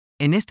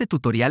En este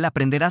tutorial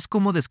aprenderás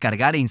cómo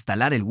descargar e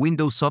instalar el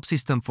Windows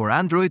Subsystem for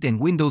Android en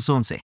Windows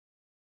 11.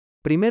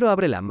 Primero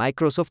abre la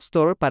Microsoft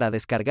Store para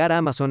descargar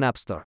Amazon App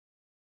Store.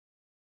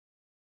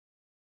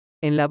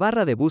 En la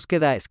barra de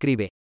búsqueda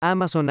escribe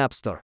Amazon App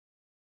Store.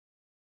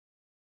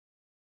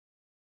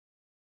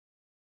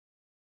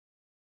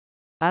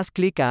 Haz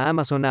clic a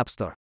Amazon App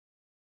Store.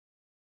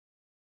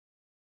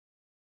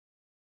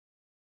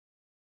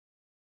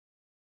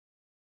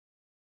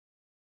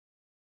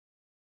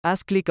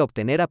 Haz clic a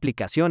obtener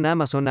aplicación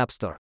Amazon App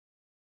Store.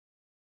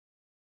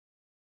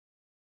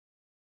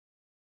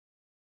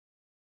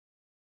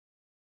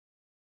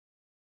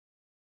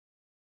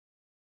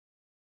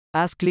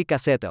 Haz clic a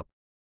Setup.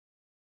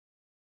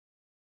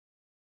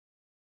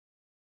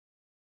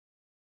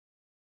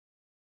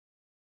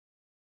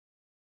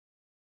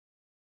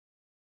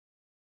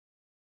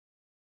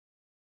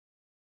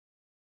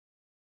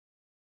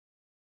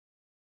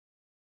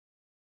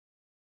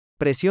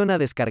 Presiona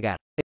Descargar.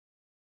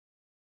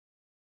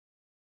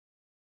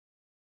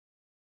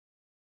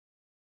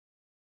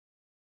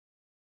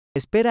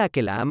 Espera a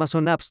que la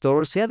Amazon App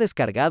Store sea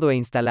descargado e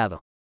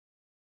instalado.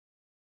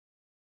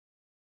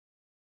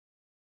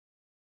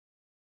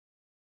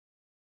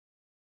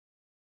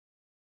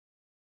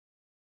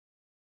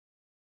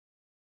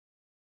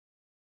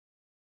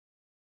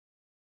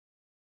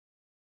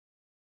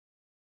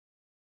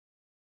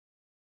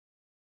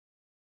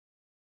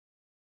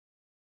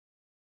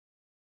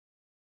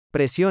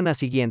 Presiona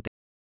Siguiente.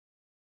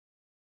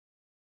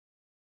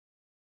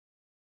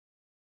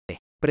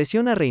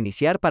 Presiona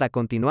Reiniciar para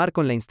continuar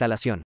con la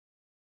instalación.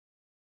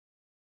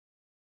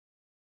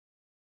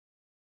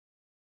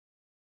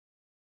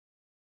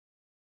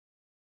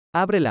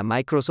 Abre la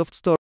Microsoft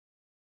Store.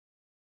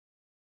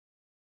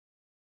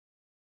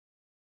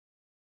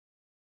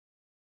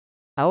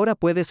 Ahora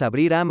puedes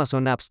abrir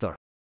Amazon App Store.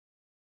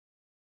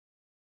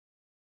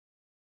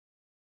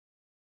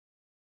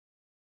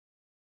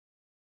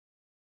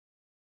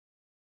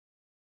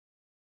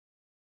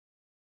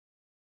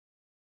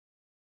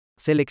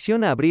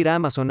 Selecciona Abrir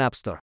Amazon App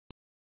Store.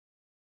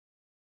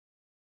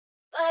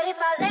 But if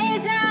I lay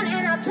down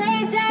and I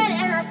play dead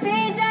and I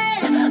stay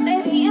dead,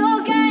 baby,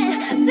 you'll get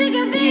sick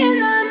of being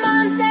the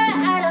monster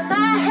out of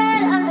my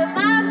head, under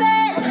my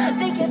bed,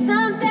 think you're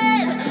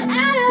something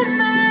out of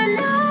my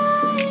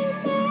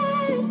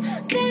nightmares,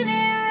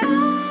 standing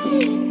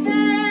right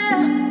there.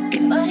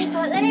 But if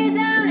I lay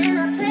down and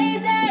I play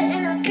dead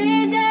and I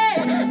stay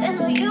dead, then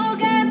will you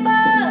get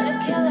bored of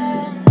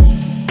killing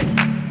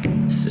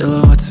me?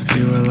 Silhouettes of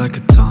you are like a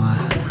taunt.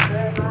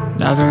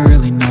 Never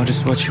really know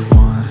just what you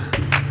want.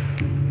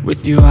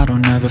 With you I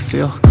don't ever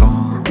feel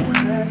calm.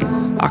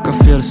 I can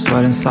feel the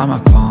sweat inside my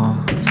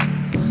palms.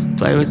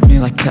 Play with me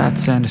like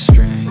cats and a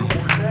string.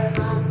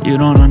 You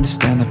don't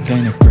understand the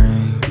pain it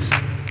brings.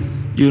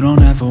 You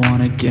don't ever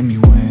wanna give me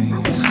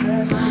wings.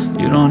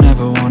 You don't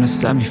ever wanna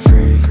set me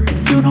free.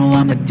 You know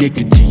I'm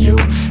addicted to you,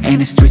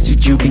 and it's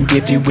twisted, you've been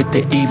gifted with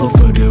the evil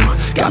voodoo.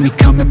 Got me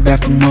coming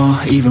back for more,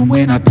 even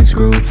when I've been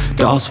screwed.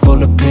 Dolls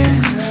full of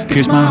pins,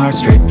 pierce my heart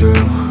straight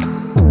through.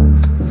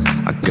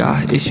 I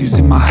got issues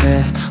in my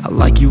head, I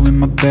like you in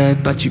my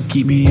bed, but you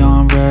keep me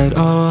on red.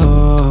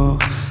 Oh,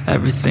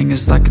 everything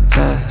is like a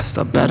test,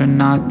 I better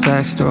not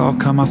text or I'll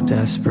come off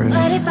desperate.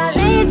 But if I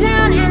lay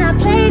down and I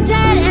play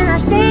dead and I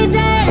stay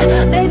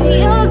dead,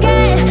 baby, you'll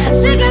get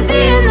sick of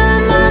being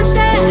the monster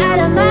out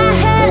of my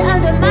head,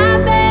 under my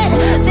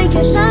bed, think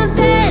you're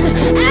something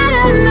out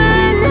of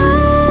my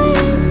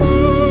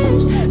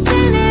nightmares,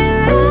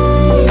 standing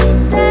right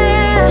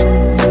there.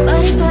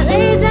 But if I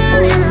lay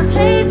down and I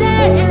play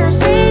dead and I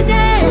stay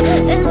dead,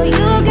 then will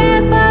you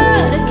get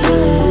bored of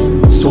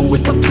killing me? So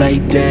if I play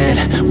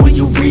dead, will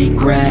you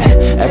regret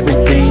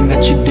everything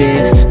that you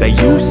did, that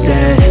you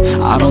said?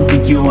 I don't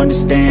think you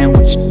understand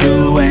what you're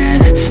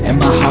doing, and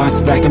my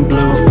heart's black and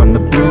blue from the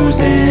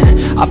bruising.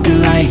 I feel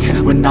like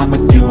when I'm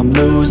with you I'm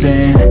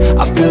losing.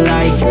 I feel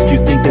like you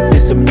think that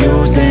this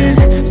amusing,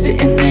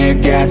 sitting there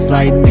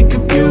gaslighting and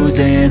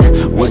confusing.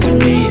 Was it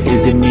me?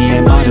 Is it me?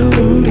 Am I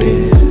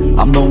deluded?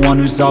 I'm the one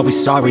who's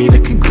always sorry, the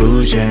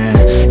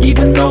conclusion,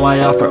 even though I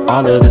offer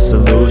all of the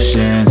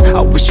solutions.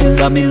 I wish you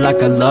loved me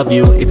like I love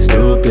you, it's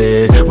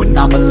stupid. When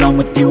I'm alone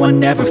with you I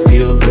never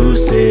feel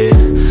lucid.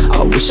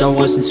 I wish I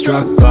wasn't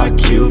struck by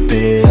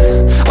Cupid.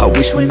 I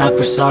wish when I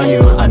first saw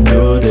you I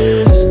knew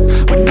this.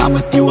 When I'm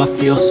with you I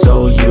feel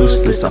so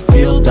useless, I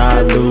feel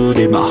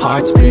diluted, my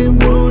heart's been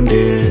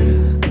wounded.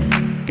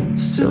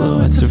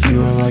 Silhouettes of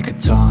you are like a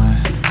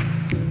taunt.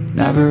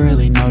 Never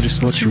really know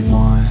just what you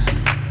want.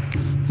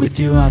 With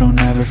you I don't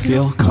ever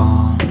feel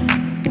calm.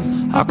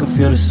 I can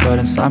feel the sweat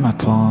inside my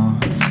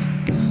palms.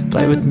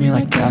 Play with me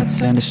like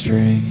cats and a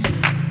string.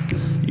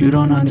 You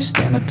don't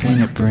understand the pain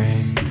it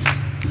brings.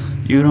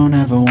 You don't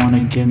ever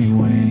wanna give me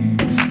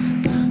wings.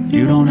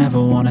 You don't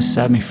ever wanna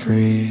set me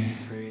free.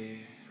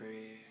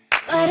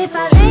 But if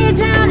I lay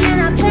down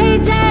and I play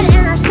dead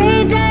and I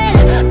stay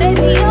dead,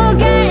 baby, you'll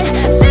get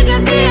sick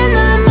of being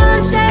the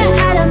monster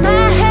out of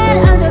my head,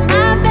 under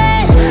my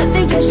bed,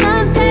 think you're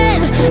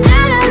something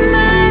out of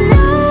my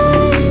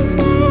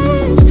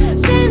nightmares,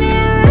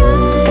 standing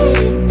right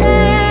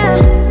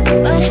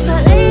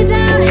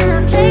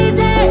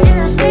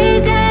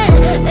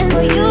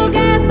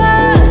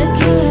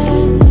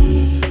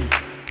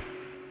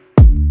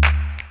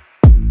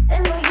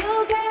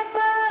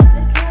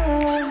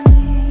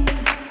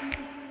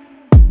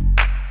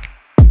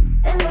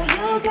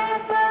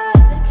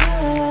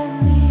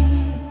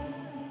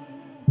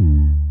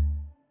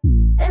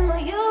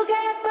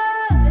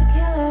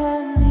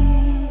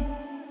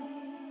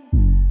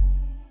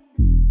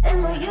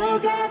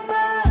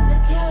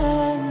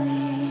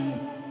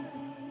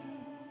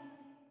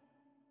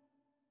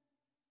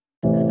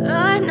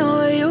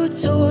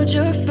told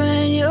your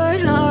friend you're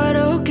not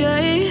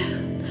okay?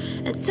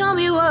 And tell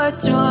me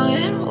what's wrong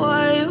and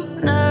why you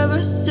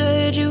never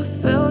said you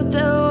felt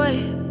that way.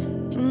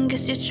 And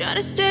guess you're trying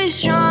to stay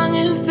strong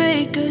and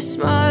fake a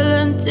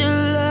smile until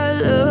I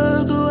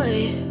look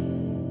away.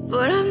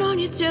 But I've known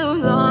you too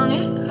long,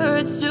 it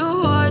hurts to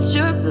watch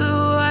your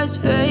blue eyes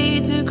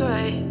fade to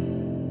gray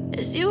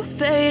as you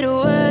fade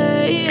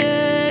away,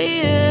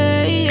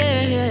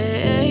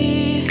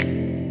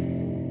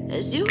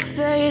 as you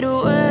fade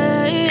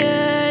away.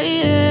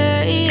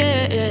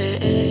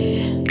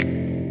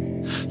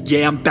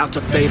 Yeah, I'm about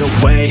to fade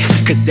away,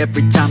 cause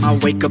every time I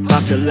wake up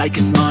I feel like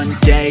it's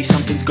Monday.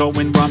 Something's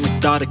going wrong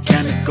with all the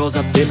chemicals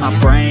up in my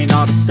brain.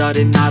 All of a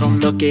sudden I don't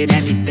look at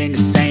anything the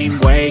same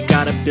way.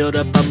 Gotta build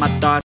up of my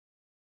thoughts.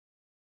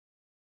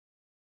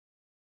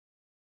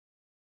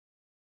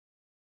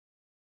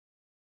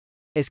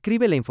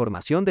 Escribe la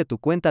información de tu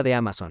cuenta de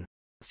Amazon.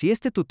 Si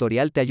este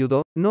tutorial te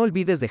ayudó, no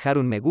olvides dejar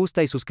un me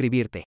gusta y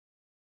suscribirte.